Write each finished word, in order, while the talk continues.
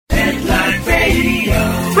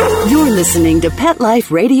You're listening to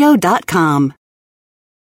PetLifeRadio.com.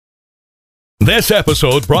 This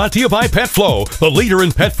episode brought to you by PetFlow, the leader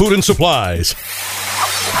in pet food and supplies.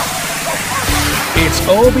 It's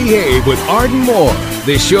Oh Behave with Arden Moore,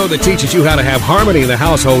 the show that teaches you how to have harmony in the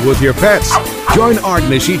household with your pets. Join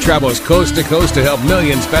Arden as she travels coast to coast to help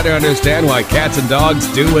millions better understand why cats and dogs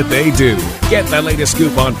do what they do. Get the latest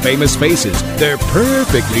scoop on famous faces, their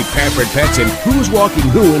perfectly pampered pets, and who's walking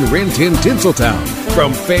who in Rin Tin Tinseltown.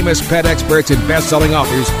 From famous pet experts and best-selling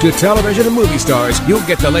authors to television and movie stars, you'll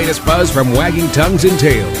get the latest buzz from wagging tongues and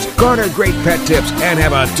tails. Garner great pet tips and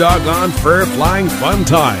have a doggone fur-flying fun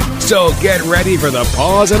time. So get ready for the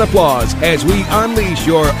pause and applause as we unleash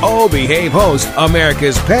your Oh Behave host,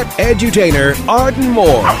 America's pet edutainer, Arden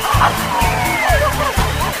Moore.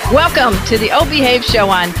 Welcome to the Oh Behave Show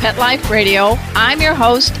on Pet Life Radio. I'm your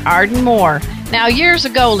host, Arden Moore. Now, years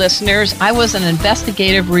ago, listeners, I was an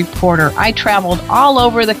investigative reporter. I traveled all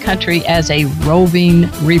over the country as a roving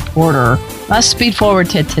reporter. Let's speed forward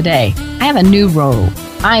to today. I have a new role.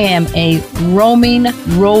 I am a roving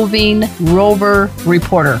rover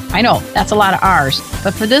reporter. I know, that's a lot of R's.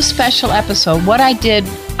 But for this special episode, what I did,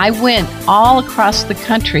 I went all across the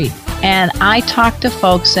country and I talked to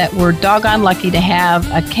folks that were doggone lucky to have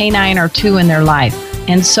a canine or two in their life.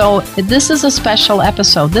 And so this is a special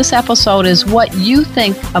episode. This episode is what you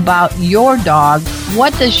think about your dog.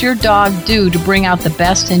 What does your dog do to bring out the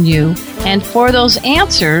best in you? And for those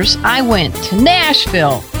answers, I went to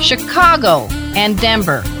Nashville, Chicago, and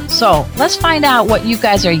Denver. So let's find out what you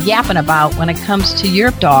guys are yapping about when it comes to your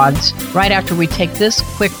dogs right after we take this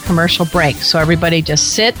quick commercial break. So everybody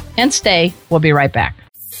just sit and stay. We'll be right back.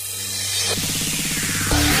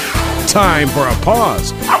 Time for a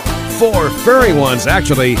pause. 4 furry ones,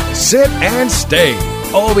 actually. Sit and stay.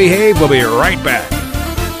 Oh Behave will be right back.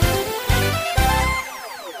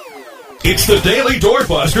 It's the Daily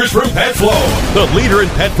Doorbusters from PetFlow, the leader in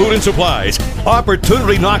pet food and supplies.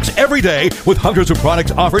 Opportunity knocks every day with hundreds of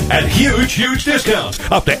products offered at huge discounts.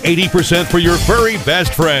 Up to 80% for your furry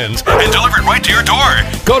best friends. And delivered right to your door.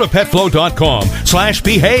 Go to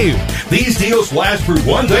PetFlow.com/behave. These deals last for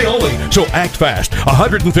 1 day only, so act fast.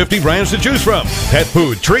 150 brands to choose from. Pet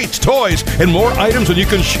food, treats, toys, and more items than you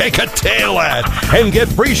can shake a tail at. And get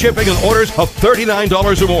free shipping on orders of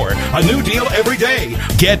 $39 or more. A new deal every day.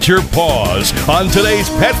 Get your paws on today's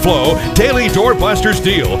PetFlow Daily Doorbusters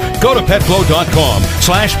deal. Go to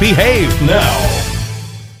PetFlow.com/behave now.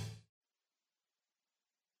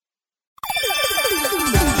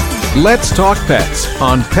 Let's talk pets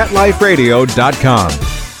on PetLifeRadio.com.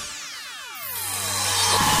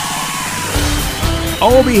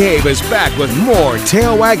 Oh Behave is back with more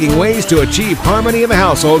tail-wagging ways to achieve harmony in the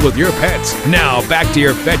household with your pets. Now back to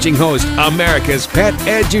your fetching host, America's pet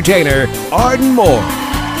edutainer, Arden Moore.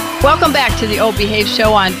 Welcome back to the Oh Behave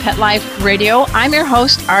Show on Pet Life Radio. I'm your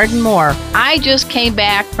host, Arden Moore. I just came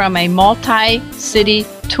back from a multi-city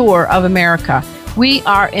tour of America. We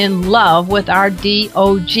are in love with our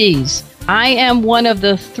DOGs. I am one of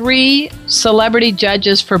the 3 celebrity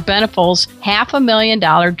judges for Beneful's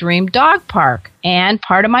 $500,000 Dream Dog Park. And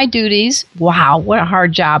part of my duties, wow, what a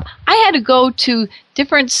hard job. I had to go to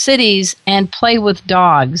different cities and play with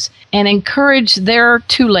dogs and encourage their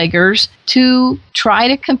two-leggers to try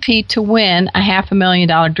to compete to win a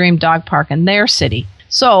 $500,000 Dream Dog Park in their city.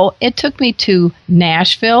 So it took me to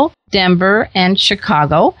Nashville, Denver, and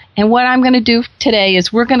Chicago. And what I'm going to do today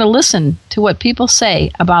is we're going to listen to what people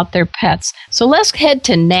say about their pets. So let's head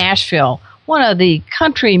to Nashville, one of the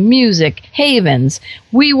country music havens.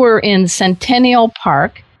 We were in Centennial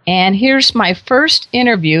Park, and here's my first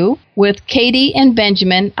interview with Katie and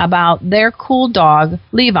Benjamin about their cool dog,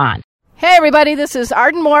 Levon. Hey everybody, this is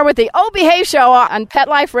Arden Moore with the Oh Behave Show on Pet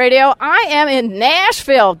Life Radio. I am in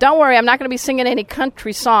Nashville. Don't worry, I'm not going to be singing any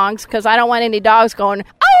country songs because I don't want any dogs going,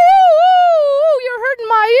 oh, you're hurting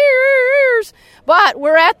my ears. But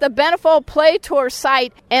we're at the Beneful Play Tour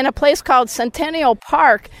site in a place called Centennial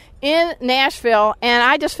Park in Nashville, and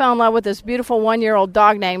I just fell in love with this beautiful 1-year-old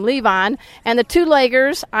dog named Levon. And the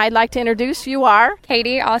two-leggers I'd like to introduce you are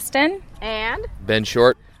Katie Austin and Ben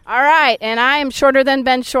Short. All right, and I am shorter than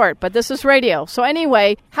Ben Short, but this is radio. So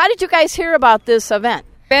anyway, how did you guys hear about this event?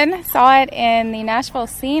 Ben saw it in the Nashville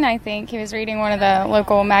Scene, I think. He was reading one of the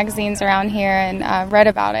local magazines around here and read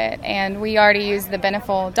about it. And we already use the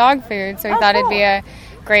Beneful dog food, so we thought it'd be a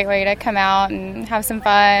great way to come out and have some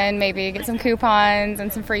fun, maybe get some coupons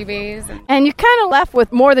and some freebies. And you kind of left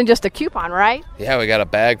with more than just a coupon, right? Yeah, we got a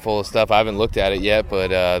bag full of stuff. I haven't looked at it yet,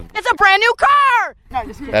 but it's a brand new car! No,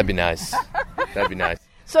 just kidding. That'd be nice. That'd be nice.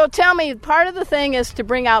 So tell me, part of the thing is to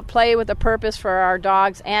bring out play with a purpose for our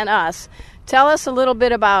dogs and us Tell us a little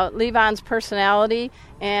bit about Levon's personality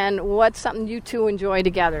and what's something you two enjoy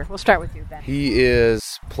together. We'll start with you, Ben. He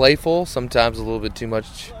is playful, sometimes a little bit too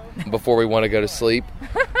much before we want to go to sleep.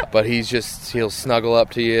 But he'll snuggle up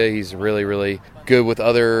to you. He's really, really good with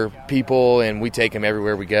other people, and we take him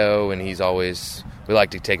everywhere we go, and we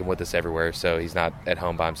like to take him with us everywhere, so he's not at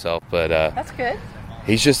home by himself. But that's good.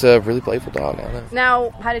 He's just a really playful dog. I don't know. Now,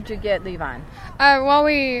 how did you get Levon? Well,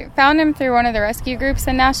 we found him through one of the rescue groups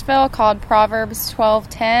in Nashville called Proverbs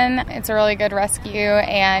 12:10. It's a really good rescue,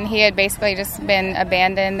 and he had basically just been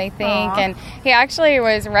abandoned, they think. Aww. And he actually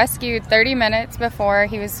was rescued 30 minutes before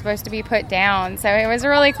he was supposed to be put down. So it was a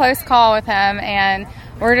really close call with him, and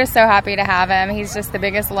we're just so happy to have him. He's just the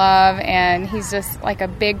biggest love, and he's just like a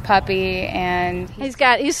big puppy. And he's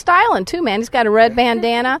styling too, man. He's got a red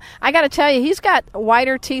bandana. I got to tell you, he's got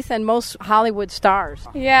whiter teeth than most Hollywood stars.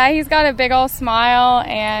 Yeah, he's got a big old smile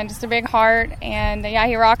and just a big heart. And yeah,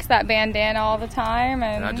 he rocks that bandana all the time.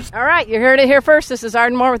 And all right, you heard it here first. This is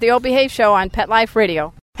Arden Moore with the Old Behave Show on Pet Life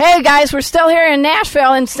Radio. Hey guys, we're still here in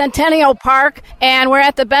Nashville in Centennial Park, and we're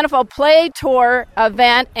at the Beneful Play Tour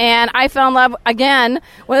event, and I fell in love again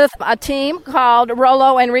with a team called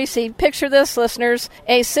Rolo and Reese. Picture this, listeners,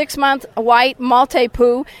 a 6-month white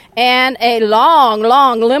Maltipoo and a long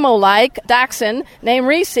limo-like dachshund named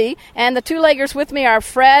Reese, and the two-leggers with me are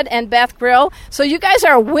Fred and Beth Grill. So you guys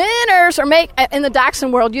are winners, or in the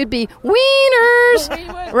dachshund world, you'd be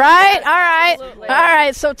wieners, right? All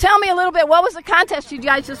right, so tell me a little bit, what was the contest you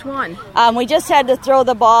guys just won? We just had to throw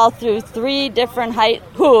the ball through 3 different height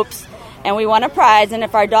hoops, and we won a prize. And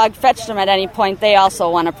if our dog fetched them at any point, they also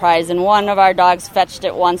won a prize. And one of our dogs fetched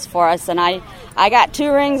it once for us, and I got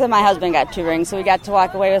 2 rings, and my husband got 2 rings, so we got to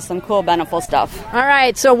walk away with some cool Beneful stuff. All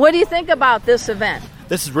right, so what do you think about this event?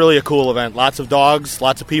 This is really a cool event. Lots of dogs,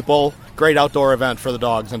 lots of people. Great outdoor event for the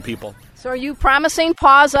dogs and people. So are you promising,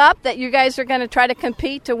 paws up, that you guys are going to try to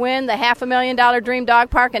compete to win the $500,000 Dream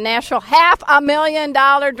Dog Park in Nashville?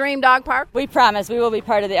 $500,000 Dream Dog Park? We promise we will be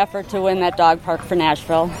part of the effort to win that dog park for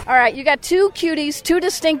Nashville. All right, you got 2 cuties, 2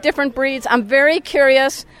 distinct different breeds. I'm very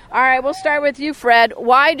curious. All right, we'll start with you, Fred.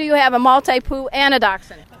 Why do you have a Maltipoo and a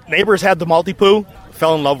dachshund? Neighbors had the Maltipoo,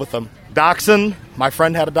 fell in love with them. Dachshund, my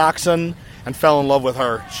friend had a dachshund and fell in love with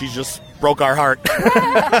her. She just broke our heart.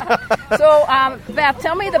 So, Beth,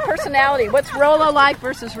 tell me the personality. What's Rolo like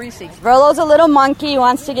versus Reese? Rolo's a little monkey,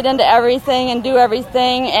 wants to get into everything and do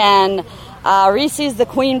everything, and Reese's the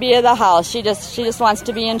queen bee of the house. She just wants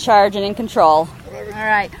to be in charge and in control. All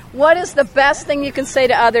right. What is the best thing you can say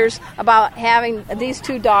to others about having these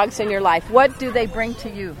 2 dogs in your life? What do they bring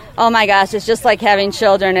to you? Oh my gosh, it's just like having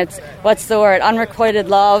children. It's, what's the word, unrequited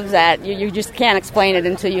love that you just can't explain it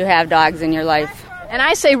until you have dogs in your life. And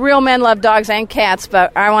I say real men love dogs and cats,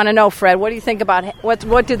 but I want to know, Fred, what do you think about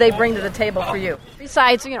what do they bring to the table for you?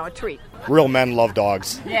 Besides, a treat. Real men love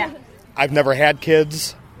dogs. Yeah. I've never had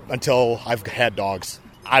kids until I've had dogs.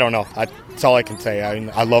 I don't know. That's all I can say.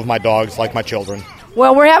 I love my dogs like my children.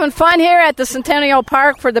 Well, we're having fun here at the Centennial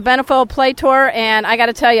Park for the Beneful Play Tour, and I got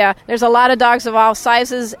to tell you, there's a lot of dogs of all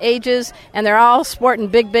sizes, ages, and they're all sporting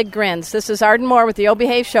big grins. This is Arden Moore with the Old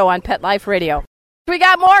Behave Show on Pet Life Radio. We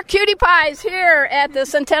got more cutie pies here at the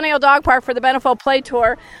Centennial Dog Park for the Beneful Play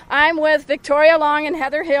Tour. I'm with Victoria Long and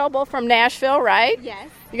Heather Hill, both from Nashville, right? Yes.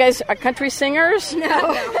 You guys are country singers? No.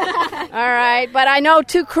 All right, but I know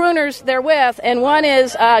 2 crooners they're with, and one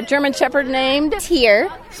is a German Shepherd named Tyr.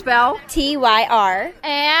 Spell? Tyr.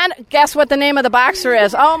 And guess what the name of the boxer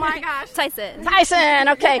is? Oh my gosh. Tyson.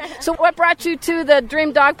 Okay. So what brought you to the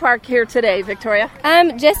Dream Dog Park here today, Victoria?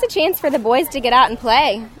 Just a chance for the boys to get out and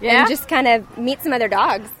play. Yeah? And just kind of meet some other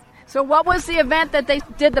dogs. So what was the event that they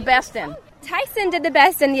did the best in? Tyson did the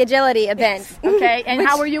best in the agility event. Okay, and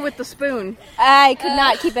how were you with the spoon? I could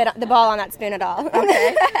not keep the ball on that spoon at all.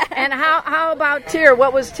 Okay. And how about Tyr?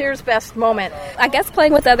 What was Tyr's best moment? I guess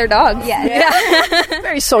playing with other dogs. Yeah.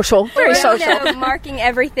 Very social. Very social. Marking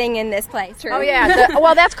everything in this place. True. Oh, yeah.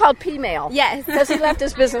 Well, that's called P-mail. Yes. Because he left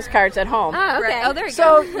his business cards at home. Oh, okay. Right. Oh, there you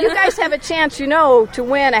go. go. So you guys have a chance, to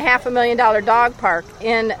win a $500,000 dog park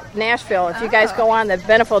in Nashville if you guys go on the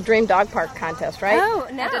Beneful Dream Dog Park contest, right? Oh,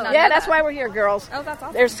 no. Yeah, that's why we're here, girls. Oh, that's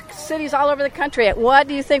awesome. There's cities all over the country. What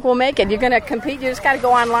do you think will make it? You're going to compete. You just got to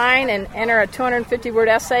go online and enter a 250-word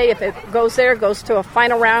essay. If it goes there, goes to a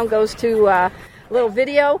final round, goes to a little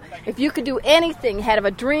video. If you could do anything head of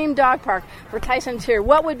a dream dog park for Tyson Tyr,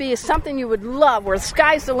 what would be something you would love, where the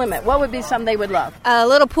sky's the limit? What would be something they would love? A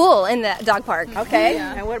little pool in the dog park. Okay.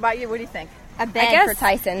 Yeah. And what about you? What do you think? A bed for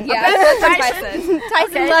Tyson. Yeah. A bed for Tyson.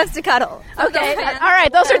 Tyson loves to cuddle. Okay. All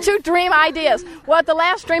right. Those are two dream ideas. Well, at the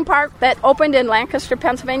last Dream Park that opened in Lancaster,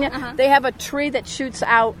 Pennsylvania, they have a tree that shoots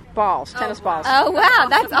out balls, tennis balls. Oh, wow.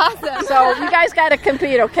 That's awesome. So you guys got to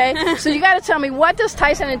compete, okay? So you got to tell me, what does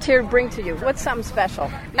Tyson and Tyr bring to you? What's something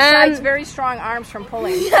special? Besides very strong arms from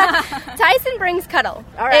pulling. Tyson brings cuddle.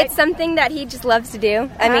 All right. It's something that he just loves to do.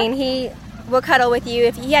 I mean, he will cuddle with you.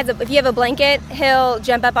 If you have a blanket, he'll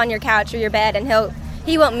jump up on your couch or your bed, and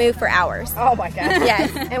he won't move for hours. Oh my God!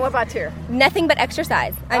 Yes. And what about Tyr? Nothing but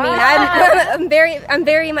exercise. I mean, I'm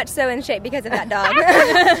very much so in shape because of that dog.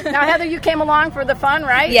 Now, Heather, you came along for the fun,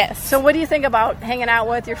 right? Yes. So what do you think about hanging out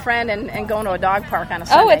with your friend and going to a dog park on a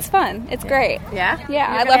Sunday? Oh, it's fun. It's great. Yeah? Yeah,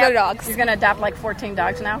 I You're love gonna our dogs. You're going to adopt like 14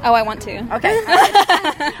 dogs now? Oh, I want to. Okay.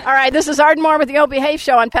 All right, this is Arden Moore with the O Behave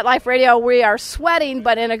Show on Pet Life Radio. We are sweating,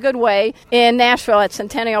 but in a good way, in Nashville at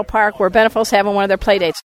Centennial Park, where Benefil's having one of their play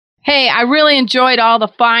dates. Hey, I really enjoyed all the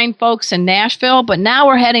fine folks in Nashville, but now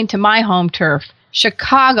we're heading to my home turf,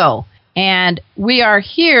 Chicago. And we are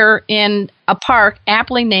here in a park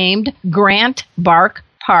aptly named Grant Bark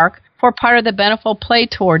Park for part of the Benefil Play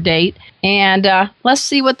Tour date. And let's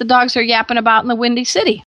see what the dogs are yapping about in the Windy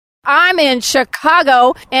City. I'm in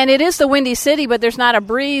Chicago, and it is the Windy City, but there's not a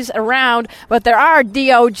breeze around. But there are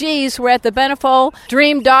DOGs. We're at the Benefil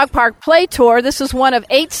Dream Dog Park Play Tour. This is one of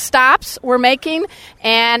 8 stops we're making.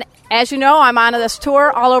 And as you know, I'm on this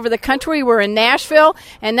tour all over the country. We're in Nashville,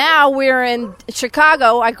 and now we're in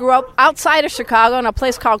Chicago. I grew up outside of Chicago in a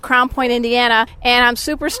place called Crown Point, Indiana, and I'm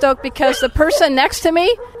super stoked because the person next to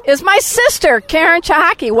me is my sister, Karen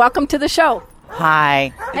Chahaki. Welcome to the show.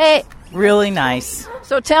 Hi. Hey. Really nice.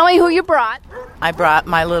 So tell me who you brought. I brought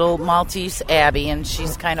my little Maltese, Abby, and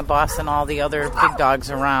she's kind of bossing all the other big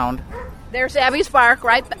dogs around. There's Abby's Bark,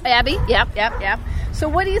 right, Abby? Yep. So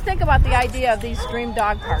what do you think about the idea of these Dream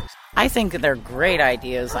Dog Parks? I think they're great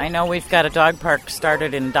ideas. I know we've got a dog park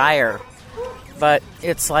started in Dyer, but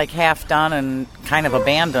it's like half done and kind of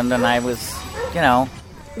abandoned, and I was,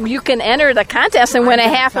 You can enter the contest and win a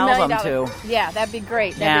 $500,000. Tell them to. Yeah, that'd be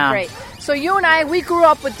great. That'd be great. So you and I, we grew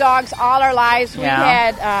up with dogs all our lives. We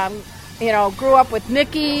had, grew up with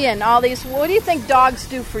Mickey and all these. What do you think dogs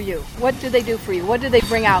do for you? What do they do for you? What do they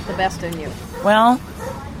bring out the best in you? Well,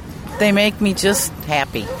 they make me just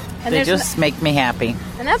happy. And they just make me happy.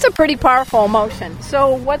 And that's a pretty powerful emotion.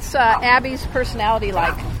 So what's Abby's personality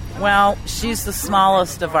like? Well, she's the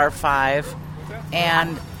smallest of our 5,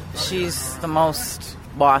 and she's the most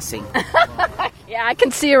bossy. Yeah, I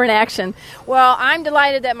can see her in action. Well, I'm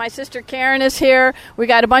delighted that my sister Karen is here. We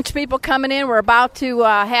got a bunch of people coming in. We're about to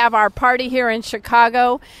have our party here in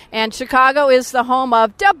Chicago. And Chicago is the home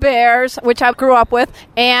of the Bears, which I grew up with,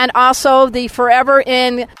 and also the forever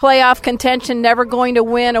in playoff contention, never going to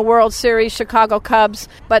win a World Series Chicago Cubs.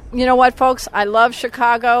 But you know what, folks? I love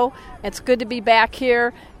Chicago. It's good to be back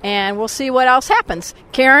here, and we'll see what else happens.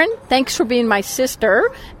 Karen, thanks for being my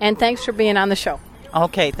sister, and thanks for being on the show.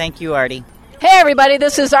 Okay, thank you, Artie. Hey, everybody,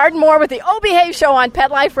 this is Arden Moore with the O Behave Show on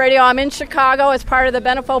Pet Life Radio. I'm in Chicago as part of the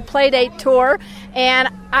Benefil Playdate Tour, and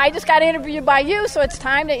I just got interviewed by you, so it's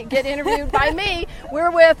time to get interviewed by me.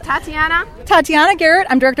 We're with Tatiana Garrett.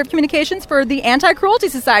 I'm Director of Communications for the Anti-Cruelty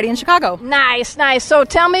Society in Chicago. Nice. So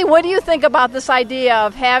tell me, what do you think about this idea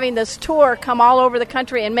of having this tour come all over the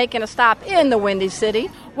country and making a stop in the Windy City?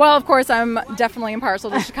 Well, of course, I'm definitely impartial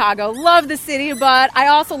to Chicago. Love the city, but I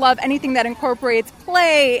also love anything that incorporates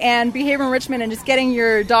play and behavior enrichment and just getting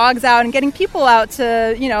your dogs out and getting people out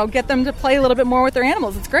to, get them to play a little bit more with their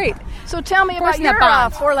animals. It's great. So tell me about your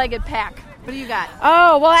four-legged pack. What do you got?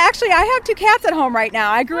 Oh, well, actually, I have 2 cats at home right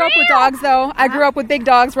now. I grew up with dogs, though. I grew up with big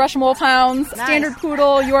dogs, Russian Wolfhounds, Standard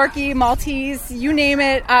Poodle, Yorkie, Maltese, you name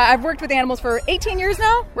it. I've worked with animals for 18 years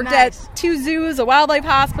now. Worked at 2 zoos, a wildlife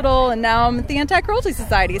hospital, and now I'm at the Anti-Cruelty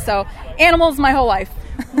Society. So animals my whole life.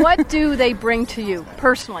 What do they bring to you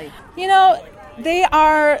personally? They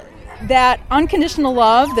are that unconditional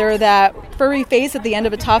love. They're that furry face at the end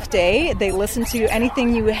of a tough day. They listen to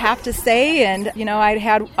anything you have to say. And, I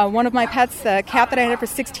had one of my pets, a cat that I had for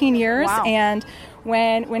 16 years. Wow. And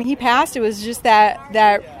when he passed, it was just that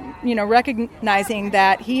recognizing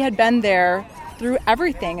that he had been there through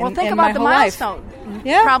everything in my whole life. Well, think about the milestone.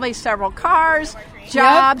 Yeah. Probably several cars,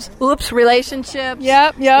 jobs, relationships.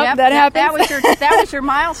 Yep, that happens. That was your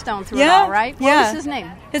milestone through it all, right? What was his name?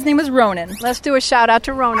 His name was Ronan. Let's do a shout out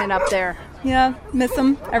to Ronan up there. Yeah, miss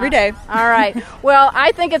him every day. All right. Well,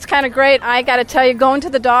 I think it's kind of great. I got to tell you, going to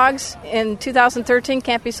the dogs in 2013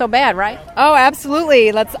 can't be so bad, right? Oh,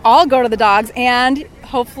 absolutely. Let's all go to the dogs, and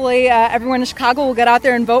hopefully everyone in Chicago will get out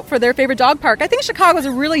there and vote for their favorite dog park. I think Chicago's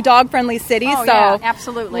a really dog-friendly city, yeah,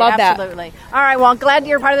 absolutely. Love that. Absolutely. All right, well, I'm glad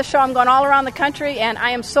you're part of the show. I'm going all around the country, and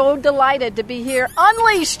I am so delighted to be here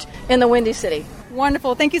unleashed in the Windy City.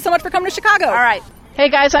 Wonderful. Thank you so much for coming to Chicago. All right. Hey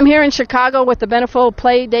guys, I'm here in Chicago with the Beneful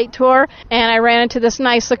Play Date Tour, and I ran into this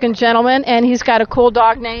nice-looking gentleman, and he's got a cool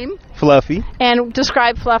dog name. Fluffy. And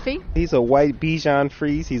describe Fluffy. He's a white Bichon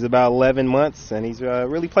Frise. He's about 11 months, and he's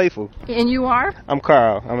really playful. And you are? I'm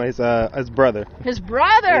Carl. I'm his brother. His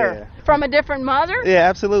brother? Yeah. From a different mother? Yeah,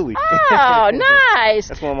 absolutely. Oh, nice.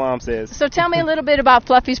 That's what Mom says. So tell me a little bit about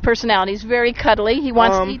Fluffy's personality. He's very cuddly. He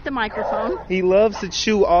wants to eat the microphone. He loves to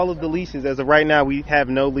chew all of the leashes. As of right now, we have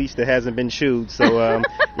no leash that hasn't been chewed. So,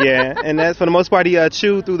 yeah. And that's for the most part, he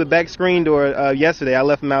chewed through the back screen door yesterday. I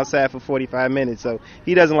left him outside for 45 minutes, so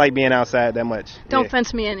he doesn't like being outside that much. Don't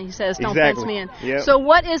fence me in, he says. Don't exactly. fence me in. Yep. So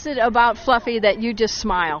what is it about Fluffy that you just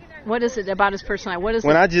smile? What is it about his personality? What is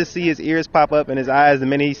when I just see his ears pop up and his eyes the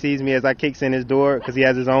minute he sees me as I kicks in his door, because he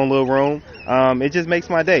has his own little room, it just makes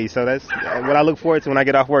my day. So that's what I look forward to when I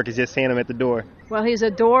get off work, is just seeing him at the door. Well, he's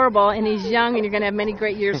adorable, and he's young, and you're going to have many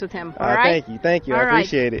great years with him. All right? Thank you. All I right.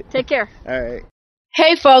 appreciate it. Take care. All right.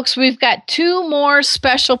 Hey, folks, we've got 2 more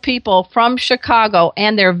special people from Chicago,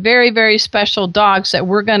 and they're very, very special dogs that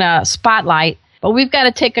we're going to spotlight. But we've got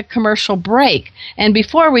to take a commercial break. And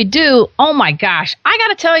before we do, oh my gosh, I got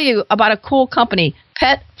to tell you about a cool company,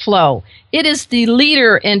 PetFlow. It is the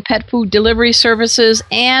leader in pet food delivery services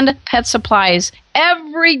and pet supplies.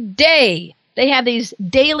 Every day, they have these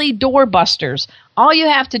daily doorbusters. All you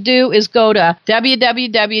have to do is go to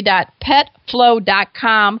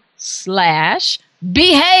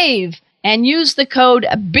www.petflow.com/behave and use the code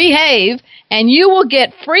BEHAVE, and you will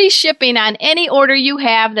get free shipping on any order you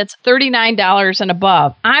have that's $39 and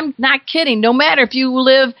above. I'm not kidding. No matter if you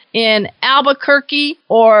live in Albuquerque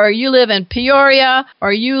or you live in Peoria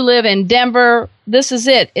or you live in Denver, this is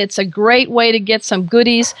it. It's a great way to get some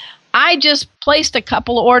goodies. I just placed a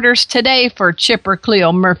couple of orders today for Chipper,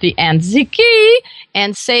 Cleo, Murphy, and Ziki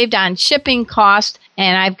and saved on shipping cost.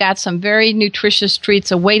 And I've got some very nutritious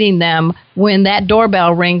treats awaiting them when that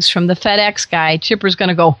doorbell rings from the FedEx guy. Chipper's going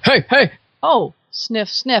to go, hey, hey. Oh, sniff,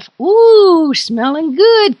 sniff. Ooh, smelling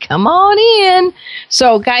good. Come on in.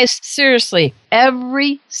 So, guys, seriously,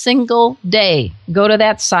 every single day, go to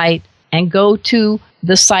that site and go to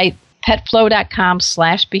the site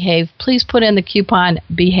petflow.com/behave. Please put in the coupon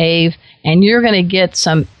BEHAVE, and you're going to get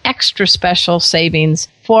some extra special savings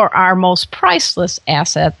for our most priceless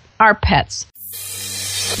asset, our pets.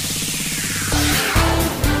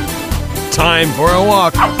 Time for a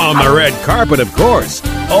walk on the red carpet, of course.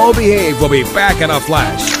 Oh, Behave will be back in a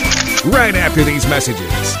flash right after these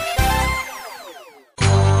messages.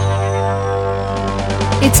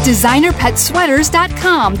 It's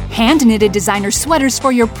DesignerPetSweaters.com. Hand-knitted designer sweaters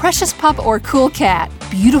for your precious pup or cool cat.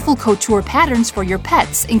 Beautiful couture patterns for your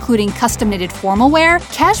pets, including custom-knitted formal wear,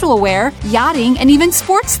 casual wear, yachting, and even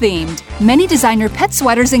sports-themed. Many designer pet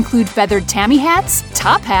sweaters include feathered tammy hats,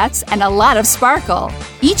 top hats, and a lot of sparkle.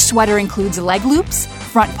 Each sweater includes leg loops,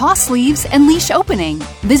 front paw sleeves, and leash opening.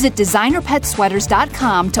 Visit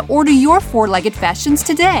DesignerPetSweaters.com to order your 4-legged fashions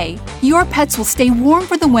today. Your pets will stay warm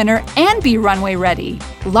for the winter and be runway ready.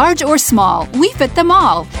 Large or small, we fit them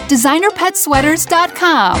all.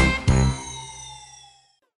 DesignerPetSweaters.com.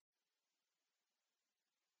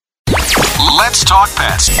 Let's talk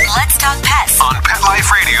pets. Let's talk pets On Pet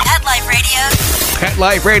Life Radio. Pet Life Radio.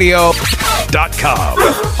 PetLifeRadio.com.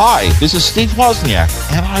 Hi, this is Steve Wozniak,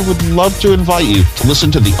 and I would love to invite you to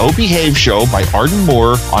listen to the Oh Behave Show by Arden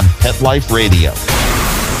Moore on Pet Life Radio.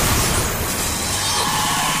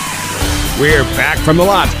 We're back from the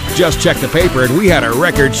lot. Just checked the paper and we had a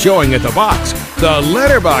record showing at the box. The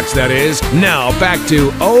letterbox, that is. Now back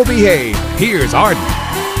to Oh Behave. Here's Arden.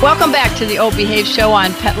 Welcome back to the Oh Behave Show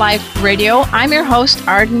on Pet Life Radio. I'm your host,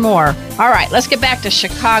 Arden Moore. All right, let's get back to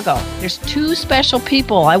Chicago. There's 2 special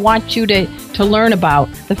people I want you to learn about.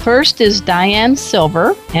 The first is Diane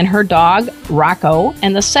Silver and her dog, Rocco.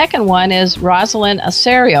 And the second one is Rosalind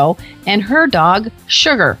Asario and her dog,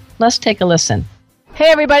 Sugar. Let's take a listen. Hey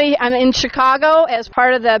everybody, I'm in Chicago as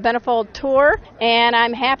part of the Benefold Tour, and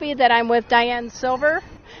I'm happy that I'm with Diane Silver.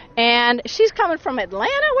 And she's coming from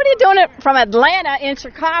Atlanta? What are you doing from Atlanta in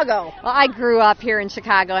Chicago? Well, I grew up here in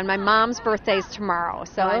Chicago, and my mom's birthday's tomorrow.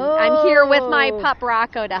 So I'm here with my pup,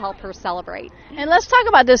 Rocco, to help her celebrate. And let's talk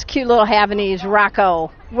about this cute little Havanese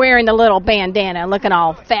Rocco wearing the little bandana, looking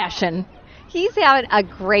all fashion. He's having a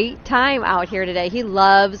great time out here today. He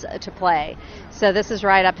loves to play. So this is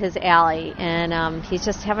right up his alley, and he's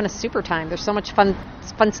just having a super time. There's so much fun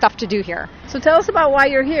stuff to do here. So tell us about why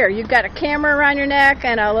you're here. You've got a camera around your neck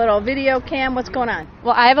and a little video cam. What's going on?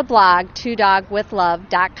 Well, I have a blog,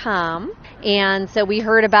 2dogwithlove.com, and so we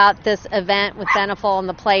heard about this event with Beneful and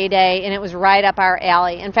the Play Day, and it was right up our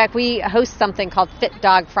alley. In fact, we host something called Fit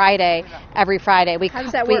Dog Friday every Friday. How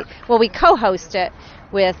does that work? We co-host it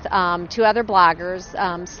with 2 other bloggers,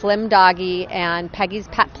 Slim Doggy and Peggy's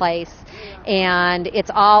Pet Place. And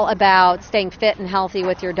it's all about staying fit and healthy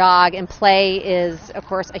with your dog, and play is, of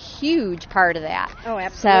course, a huge part of that. Oh,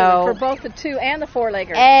 absolutely. So, for both the 2 and the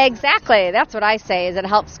 4-leggers. Exactly. That's what I say, is it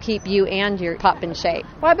helps keep you and your pup in shape.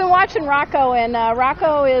 Well, I've been watching Rocco, and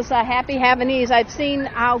Rocco is a happy Havanese. I've seen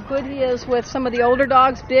how good he is with some of the older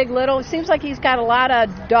dogs, big, little. It seems like he's got a lot of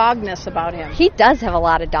dogness about him. He does have a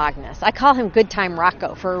lot of dogness. I call him Good Time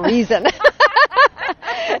Rocco for a reason.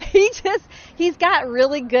 He's got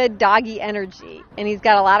really good doggy energy, and he's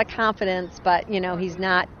got a lot of confidence, but, he's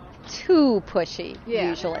not too pushy,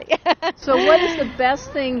 usually. So what is the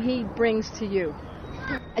best thing he brings to you?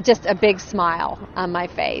 Just a big smile on my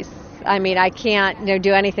face. I mean, I can't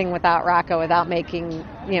do anything without Rocco without makes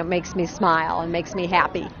me smile and makes me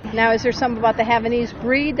happy. Now, is there something about the Havanese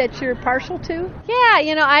breed that you're partial to? Yeah,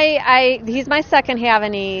 he's my second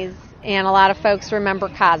Havanese. And a lot of folks remember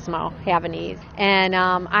Cosmo Havanese. And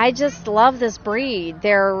I just love this breed.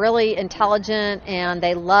 They're really intelligent, and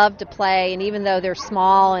they love to play. And even though they're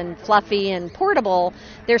small and fluffy and portable,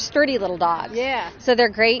 they're sturdy little dogs. Yeah. So they're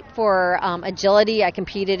great for agility. I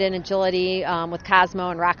competed in agility with Cosmo,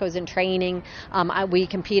 and Rocco's in training. We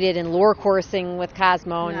competed in lure coursing with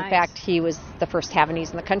Cosmo. And Nice. in fact, he was the first Havanese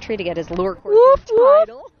in the country to get his lure coursing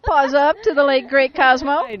title. Pause up to the late, great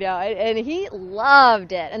Cosmo. I know, and he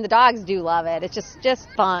loved it, and the dogs do love it. It's just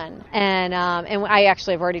fun, and I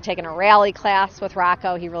actually have already taken a rally class with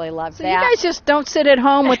Rocco. He really loves So that. you guys just don't sit at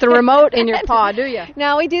home with the remote in your paw, do you?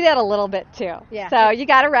 No, we do that a little bit too. Yeah. So you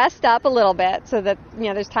got to rest up a little bit so that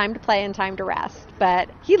there's time to play and time to rest. But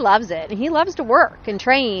he loves it, and he loves to work and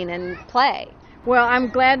train and play. Well, I'm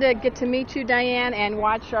glad to get to meet you, Diane, and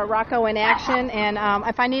watch Rocco in action. And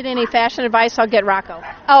if I need any fashion advice, I'll get Rocco.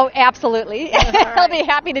 Oh, absolutely. He'll be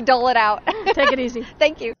happy to dole it out. Take it easy.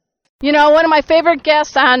 Thank you. One of my favorite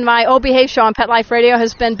guests on my O Behave show on Pet Life Radio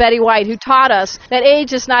has been Betty White, who taught us that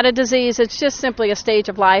age is not a disease, it's just simply a stage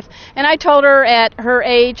of life. And I told her at her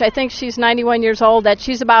age, I think she's 91 years old, that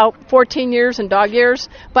she's about 14 years in dog years.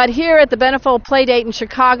 But here at the Beneful Playdate in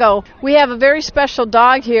Chicago, we have a very special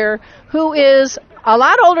dog here who is a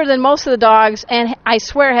lot older than most of the dogs, and I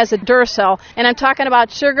swear has a Duracell. And I'm talking about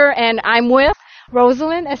Sugar, and I'm with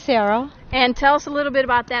Rosalind Acero. And tell us a little bit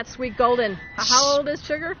about that sweet golden. How old is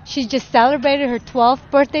Sugar? She just celebrated her 12th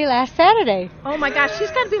birthday last Saturday. Oh my gosh,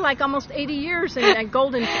 she's got to be like almost 80 years in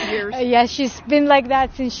golden years. Yes, she's been like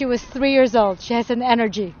that since she was 3 years old. She has an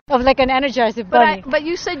energy of like an Energizer bunny. But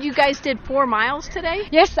you said you guys did 4 miles today?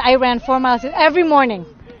 Yes, I ran 4 miles every morning.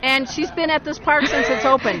 And she's been at this park since it's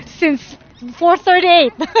opened? Since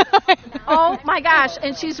 4:38. Oh my gosh,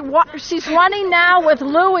 and she's running now with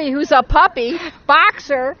Louie, who's a puppy,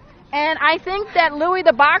 boxer. And I think that Louie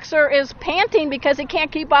the boxer is panting because he can't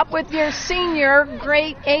keep up with your senior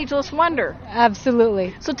great ageless wonder.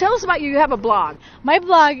 Absolutely. So tell us about you. You have a blog. My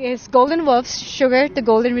blog is Golden Wolves, Sugar the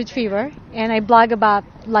Golden Retriever. And I blog about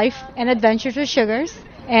life and adventures with Sugars.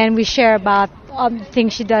 And we share about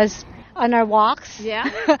things she does on our walks,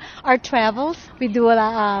 our travels. We do a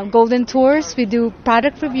lot of golden tours. We do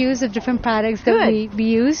product reviews of different products that we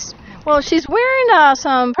use. Well, she's wearing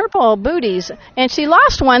some purple booties, and she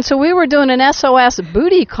lost one, so we were doing an SOS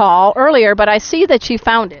booty call earlier, but I see that she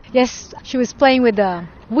found it. Yes, she was playing with the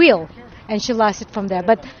wheel, and she lost it from there.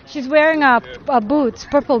 But she's wearing boots,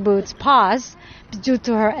 purple boots, paws, due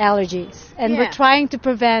to her allergies. And we're trying to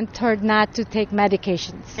prevent her not to take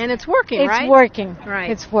medications. And it's working, right? It's working. Right.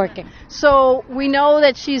 It's working. So we know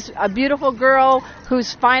that she's a beautiful girl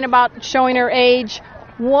who's fine about showing her age.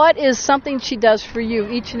 What is something she does for you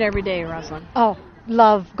each and every day, Rosalind? Oh,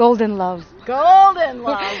 love. Golden love. Golden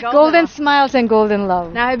love. Golden smiles and golden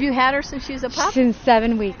love. Now, have you had her since she's a pup? Since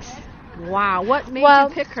 7 weeks. Wow. What made you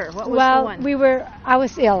pick her? What was the one? I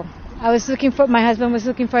was ill. My husband was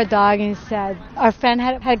looking for a dog, and he said, our friend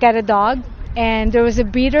had got a dog, and there was a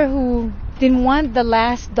breeder who didn't want the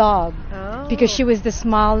last dog because she was the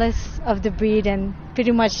smallest of the breed, and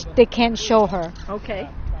pretty much they can't show her. Okay.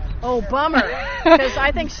 Oh, bummer. Because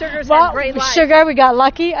I think Sugar's had a great life. Sugar, we got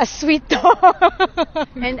lucky, a sweet dog.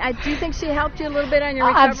 And do you think she helped you a little bit on your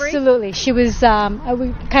recovery? Absolutely. She was,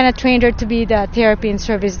 we kind of trained her to be the therapy and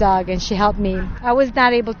service dog, and she helped me. I was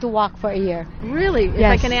not able to walk for a year. Really? If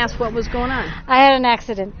Yes. I can ask, what was going on? I had an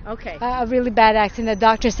accident. Okay. A really bad accident. The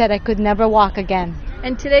doctor said I could never walk again.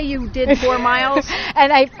 And today you did 4 miles?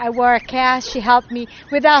 And I wore a cast. She helped me.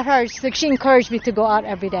 Without her, she encouraged me to go out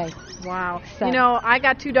every day. Wow. So. You know, I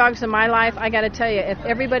got 2 dogs in my life. I got to tell you, if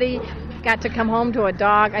everybody got to come home to a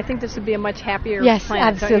dog, I think this would be a much happier Yes,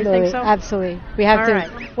 planet. absolutely. Don't you think so? Absolutely. We have All to.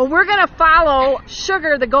 right. Well, we're going to follow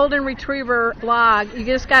Sugar, the Golden Retriever blog. You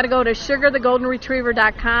just got to go to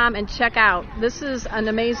sugarthegoldenretriever.com and check out. This is an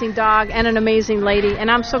amazing dog and an amazing lady, and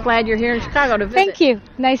I'm so glad you're here in Chicago to visit. Thank you.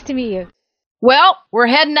 Nice to meet you. Well, we're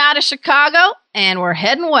heading out of Chicago, and we're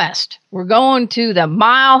heading west. We're going to the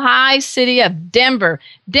mile-high city of Denver.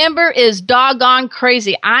 Denver is doggone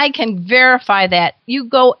crazy. I can verify that. You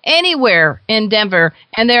go anywhere in Denver,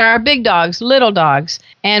 and there are big dogs, little dogs,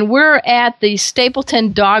 and we're at the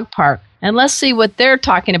Stapleton Dog Park. And let's see what they're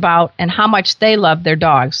talking about and how much they love their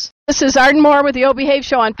dogs. This is Arden Moore with the O Behave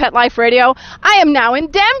Show on Pet Life Radio. I am now in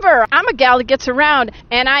Denver. I'm a gal that gets around,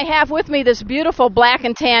 and I have with me this beautiful black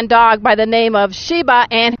and tan dog by the name of Sheba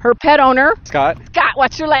and her pet owner. Scott. Scott,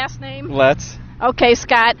 what's your last name? Let's. Okay,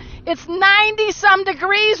 Scott. It's 90-some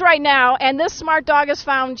degrees right now, and this smart dog has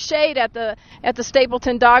found shade at the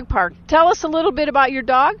Stapleton Dog Park. Tell us a little bit about your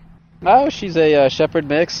dog. Oh, she's a Shepherd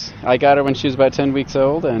mix. I got her when she was about 10 weeks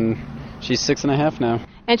old, and she's 6.5 now.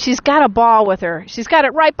 And she's got a ball with her. She's got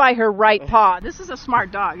it right by her right paw. This is a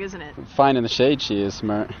smart dog, isn't it? Fine in the shade, she is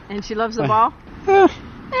smart. And she loves the ball?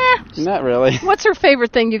 Not really. What's her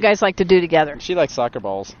favorite thing you guys like to do together? She likes soccer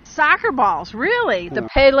balls. Soccer balls, really? The Yeah.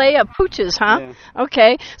 Pele of pooches, huh? Yeah.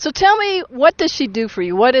 Okay. So tell me, what does she do for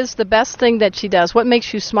you? What is the best thing that she does? What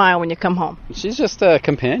makes you smile when you come home? She's just a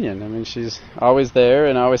companion. I mean, she's always there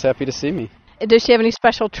and always happy to see me. Does she have any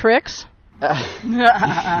special tricks?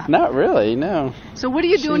 Not really, no. So what are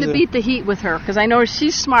you doing to beat the heat with her? Because I know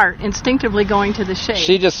she's smart, instinctively going to the shade.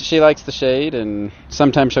 She likes the shade, and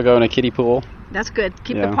sometimes she'll go in a kiddie pool. That's good.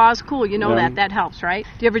 Keep Yeah. the paws cool. You know Yeah. that helps, right?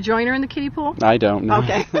 Do you ever join her in the kiddie pool? I don't know.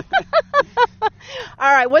 Okay.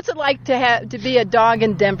 All right. What's it like to be a dog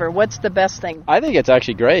in Denver? What's the best thing? I think it's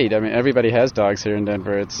actually great. I mean, everybody has dogs here in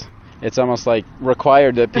Denver. It's almost like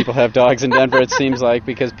required that people have dogs in Denver, it seems like,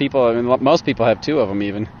 because most people have 2 of them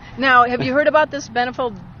even. Now, have you heard about this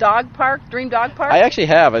Beneful Dog Park, Dream Dog Park? I actually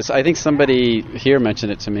have. I think somebody here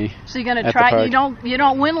mentioned it to me. So you're gonna at the try? park. You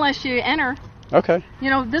don't win unless you enter. Okay. You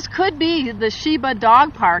know, this could be the Sheba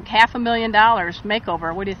Dog Park, $500,000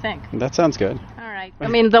 makeover. What do you think? That sounds good. All right. I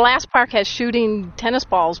mean, the last park has shooting tennis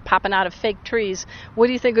balls popping out of fake trees. What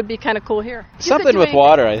do you think would be kind of cool here? Something with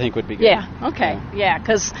water, I think, would be good. Yeah. Okay. Yeah,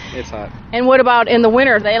 because. It's hot. And what about in the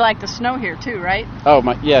winter? They like the snow here too, right? Oh,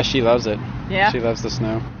 yeah, she loves it. Yeah? She loves the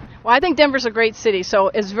snow. Well, I think Denver's a great city, so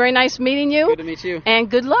it's very nice meeting you. Good to meet you. And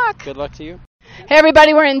good luck. Good luck to you. Hey,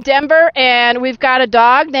 everybody, we're in Denver, and we've got a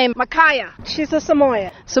dog named Micaiah. She's a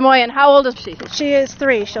Samoyed. Samoyed. How old is she? She is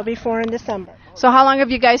 3. She'll be 4 in December. So how long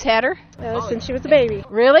have you guys had her? Since she was a baby.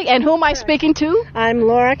 Really? And who am I speaking to? I'm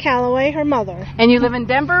Laura Calloway, her mother. And you live in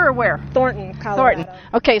Denver or where? Thornton, Colorado. Thornton.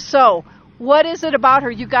 Okay, so what is it about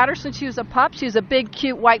her? You got her since she was a pup. She's a big,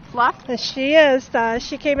 cute, white fluff. She is.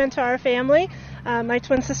 She came into our family. My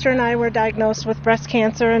twin sister and I were diagnosed with breast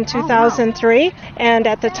cancer in 2003. And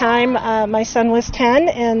at the time, my son was 10,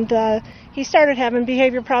 and he started having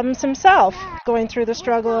behavior problems himself, going through the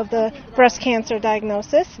struggle of the breast cancer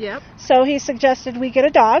diagnosis. Yep. So he suggested we get a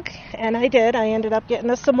dog, and I did. I ended up getting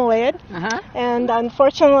a Samoyed. And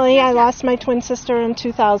unfortunately, I lost my twin sister in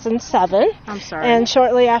 2007. I'm sorry. And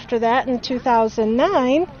shortly after that, in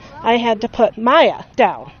 2009, I had to put Maya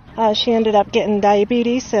down. She ended up getting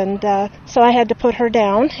diabetes, and so I had to put her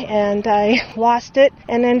down, and I lost it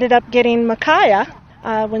and ended up getting Micaiah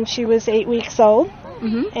when she was 8 weeks old,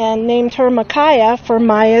 and named her Micaiah for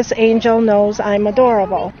Maya's Angel Knows I'm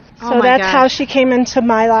Adorable. So that's how she came into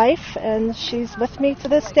my life, and she's with me to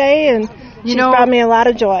this day, and she's brought me a lot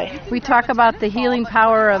of joy. We talk about the healing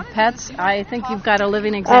power of pets. I think you've got a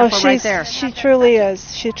living example right there. She truly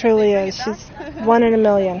is. She truly is. She's 1 in a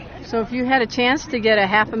million. So if you had a chance to get a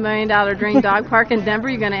 $500,000 Dream Dog Park in Denver,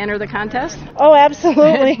 you're going to enter the contest? Oh,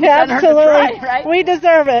 absolutely. Absolutely. Try, right? We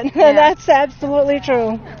deserve it. Yeah. That's absolutely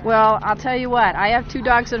true. Well, I'll tell you what. I have 2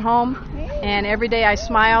 dogs at home, and every day I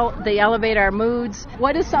smile. They elevate our moods.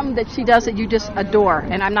 What is something that she does that you just adore?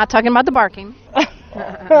 And I'm not talking about the barking.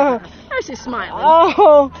 Or she's smiling?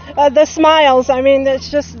 Oh, the smiles. I mean,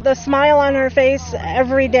 it's just the smile on her face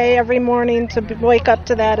every day, every morning. To wake up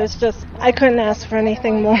to that is just, I couldn't ask for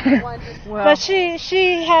anything more. Well. But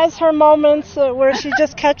she has her moments where she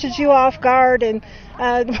just catches you off guard, and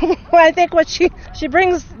I think what she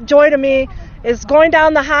brings joy to me is going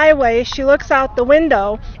down the highway. She looks out the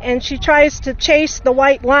window and she tries to chase the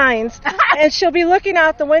white lines, and she'll be looking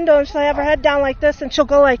out the window and she'll have her head down like this, and she'll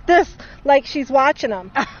go like this, like she's watching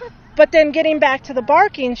them. But then getting back to the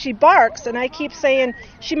barking, she barks, and I keep saying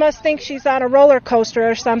she must think she's on a roller coaster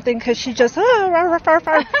or something, because she just,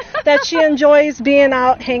 that she enjoys being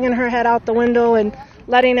out, hanging her head out the window and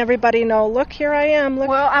letting everybody know, look, here I am. Look.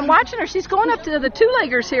 Well, I'm watching her. She's going up to the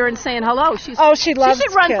two-leggers here and saying hello. She loves She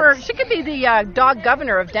should run kids. she could be the dog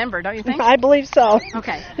governor of Denver, don't you think? I believe so.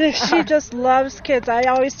 Okay. She just loves kids. I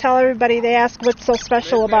always tell everybody, they ask what's so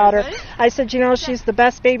special about her. I said, she's the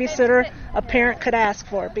best babysitter a parent could ask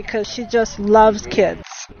for, because she just loves kids.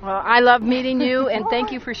 Well, I love meeting you, and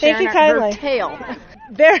thank you for sharing her kindly. tale.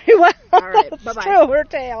 Very well. All right, That's bye-bye. true, her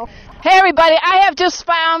tail. Hey, everybody. I have just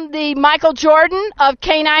found the Michael Jordan of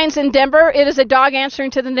Canines in Denver. It is a dog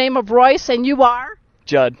answering to the name of Royce, and you are?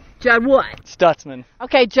 Judd. Judd what? Stutzman.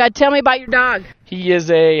 Okay, Judd, tell me about your dog. He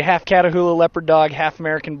is a half Catahoula leopard dog, half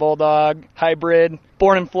American bulldog, hybrid.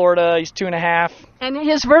 Born in Florida. He's 2.5. And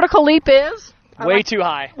his vertical leap is? Way too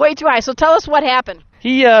high. Way too high. So tell us what happened.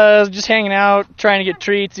 He is just hanging out, trying to get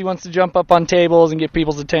treats. He wants to jump up on tables and get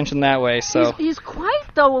people's attention that way. So He's quite,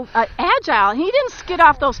 though, agile. He didn't skid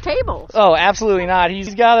off those tables. Oh, absolutely not.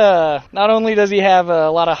 He's got not only does he have a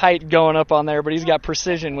lot of height going up on there, but he's got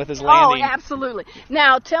precision with his landing. Oh, absolutely.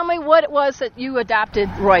 Now, tell me what it was that you adopted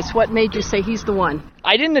Royce. What made you say he's the one?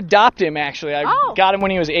 I didn't adopt him, actually. I got him when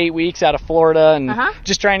he was 8 weeks out of Florida, and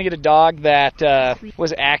just trying to get a dog that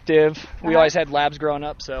was active. We always had labs growing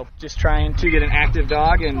up, so just trying to get an active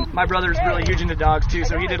dog. And my brother's really huge into dogs, too,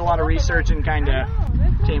 so he did a lot of research and kind of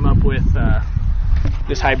came up with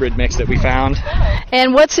this hybrid mix that we found.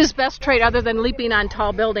 And what's his best trait other than leaping on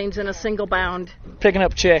tall buildings in a single bound? Picking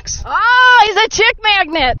up chicks. Oh, he's a chick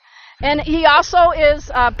magnet. And he also is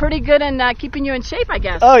pretty good in keeping you in shape, I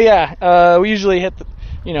guess. Oh, yeah. We usually hit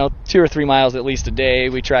 2 or 3 miles at least a day.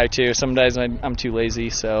 We try to. Some days I'm too lazy,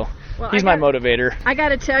 so he's my motivator. I got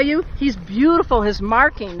to tell you, he's beautiful. His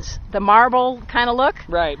markings, the marble kind of look.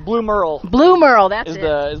 Right, Blue Merle. Blue Merle, that's is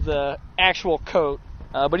the actual coat.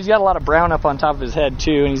 But he's got a lot of brown up on top of his head,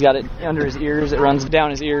 too, and he's got it under his ears. It runs down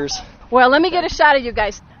his ears. Well, let me get a shot of you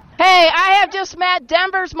guys. Hey, I have just met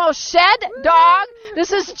Denver's most shed dog.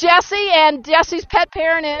 This is Jessie, and Jessie's pet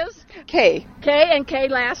parent is? Kay. Kay, and Kay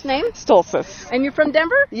last name? Stolzfus. And you're from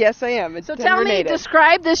Denver? Yes, I am. So tell me,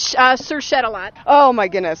 describe this Sir Shed-A-Lot. Oh, my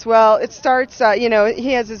goodness. Well, it starts,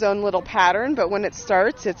 he has his own little pattern, but when it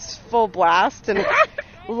starts, it's full blast, and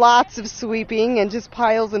lots of sweeping and just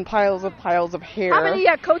piles and piles of hair. How many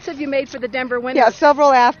coats have you made for the Denver winters? Yeah,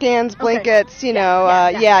 several Afghans, blankets,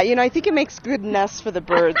 I think it makes good nests for the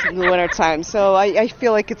birds in the wintertime, so I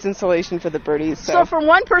feel like it's insulation for the birdies. So from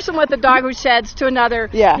one person with a dog who sheds to another,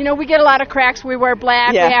 we get a lot of cracks, we wear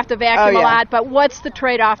black, we have to vacuum a lot, but what's the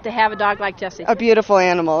trade-off to have a dog like Jessie? A beautiful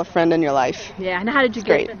animal, a friend in your life. Yeah, and how did you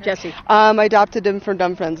get Jessie? I adopted him from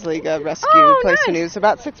Dumb Friends League, a rescue place when he was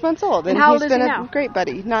about 6 months old, and how he's old been is he now? a great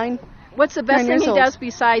buddy. 9. What's the best 9 thing years he old. does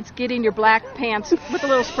besides getting your black pants with a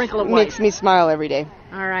little sprinkle of white? Makes me smile every day.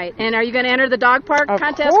 All right. And are you going to enter the dog park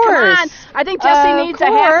contest? Course. Come on. I think Jessie needs a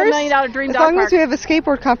 $500,000 dream as dog park. long as we have a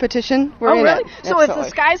skateboard competition, we're in really? it. So if the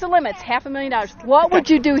sky's the limit, it's $500,000. What would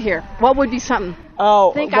you do here? What would be something?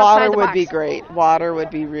 Oh, Think water outside the would box. be great. Water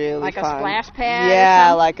would be really like fun. Like a splash pad? Yeah, or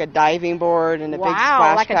something? like a diving board and a big Wow,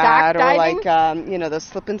 splash like a dock pad, diving? or like the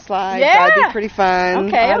slip and slide. Yeah. That'd be pretty fun.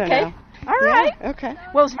 Okay, I don't okay. know. All right. Yeah, okay.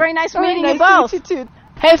 Well, it's very nice meeting nice you both. To meet you too.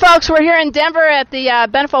 Hey, folks, we're here in Denver at the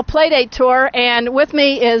Beneful Playdate Tour, and with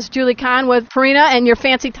me is Julie Kahn with Farina, and your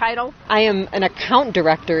fancy title? I am an account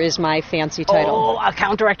director is my fancy title. Oh,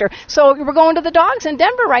 account director. So we're going to the dogs in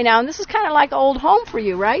Denver right now, and this is kind of like old home for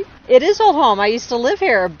you, right? It is old home. I used to live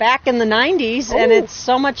here back in the 90s, and it's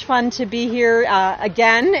so much fun to be here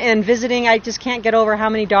again and visiting. I just can't get over how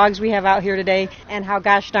many dogs we have out here today and how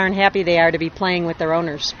gosh darn happy they are to be playing with their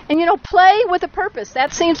owners. And, play with a purpose.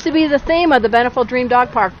 That seems to be the theme of the Beneful Dream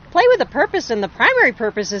Dog Park. Play with a purpose, and the primary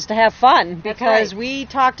purpose is to have fun, because we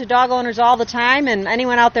talk to dog owners all the time, and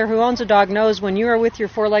anyone out there who owns a dog knows when you are with your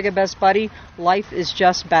four-legged best buddy, life is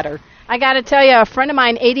just better. I got to tell you, a friend of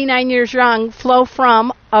mine, 89 years young, Flo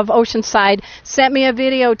From of Oceanside, sent me a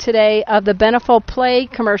video today of the Beneful Play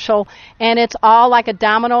commercial, and it's all like a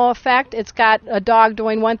domino effect. It's got a dog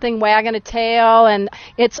doing one thing, wagging a tail, and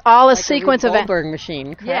it's all a sequence of Goldberg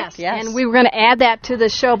machine, correct? Yes, and we were going to add that to the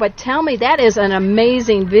show, but tell me, that is an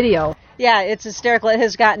amazing video. Yeah, it's hysterical. It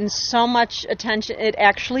has gotten so much attention. It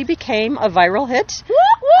actually became a viral hit.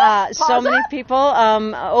 So many people,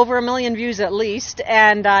 over 1 million views at least.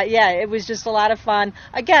 And it was just a lot of fun.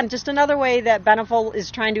 Again, just another way that Beneful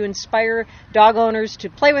is trying to inspire dog owners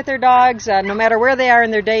to play with their dogs, no matter where they are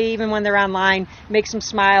in their day, even when they're online. Makes them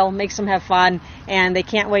smile, makes them have fun, and they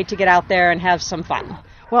can't wait to get out there and have some fun.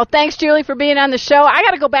 Well, thanks, Julie, for being on the show. I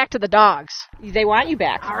got to go back to the dogs. They want you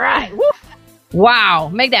back. All right. Woof. Wow,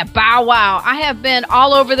 make that bow wow. I have been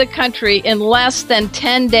all over the country in less than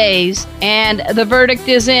 10 days, and the verdict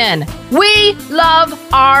is in. We love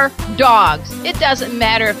our dogs. It doesn't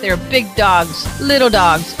matter if they're big dogs, little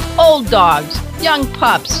dogs, old dogs, young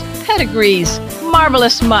pups, pedigrees,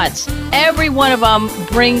 marvelous mutts. Every one of them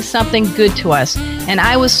brings something good to us. And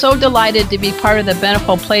I was so delighted to be part of the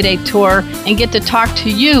Beneful Playdate Tour and get to talk to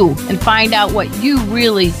you and find out what you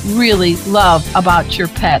really, really love about your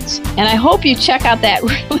pets. And I hope you check out that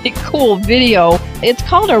really cool video. It's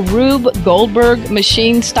called a Rube Goldberg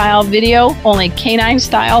machine style video, only canine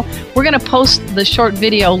style. We're going to post the short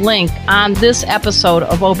video link on this episode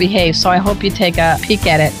of Oh Behave, so I hope you take a peek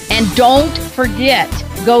at it. And don't forget,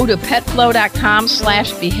 go to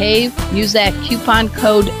petflow.com/behave. Use that coupon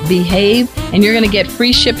code BEHAVE, and you're going to get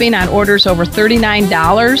free shipping on orders over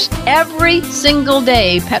 $39. Every single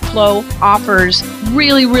day, PetFlow offers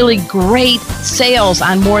really, really great sales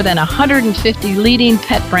on more than 150 leading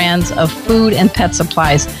pet brands of food and pet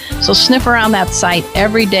supplies. So sniff around that site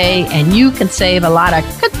every day, and you can save a lot of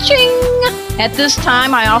ka-ching. At this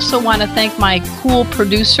time, I also want to thank my cool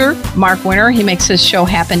producer, Mark Winter. He makes this show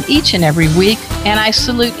happen each and every week. And I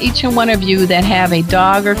salute each and one of you that have a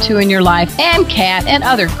dog or two in your life, and cat and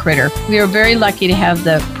other critter. We are very lucky to have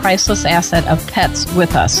the priceless asset of pets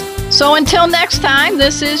with us. So until next time,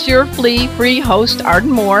 this is your flea-free host,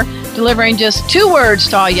 Arden Moore, delivering just 2 words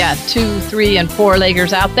to all you 2, 3, and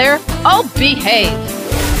 4-leggers out there. Oh, behave.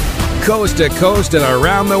 Coast to coast and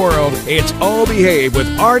around the world, it's Oh Behave with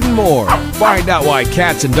Arden Moore. Find out why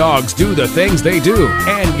cats and dogs do the things they do,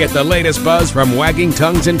 and get the latest buzz from wagging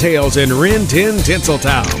tongues and tails in Rin Tin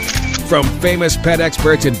Tinseltown. From famous pet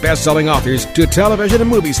experts and best-selling authors to television and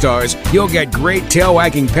movie stars, you'll get great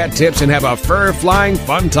tail-wagging pet tips and have a fur-flying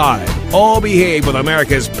fun time. Oh Behave with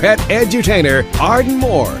America's pet edutainer, Arden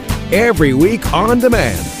Moore. Every week on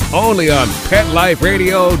demand, only on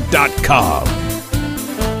PetLifeRadio.com.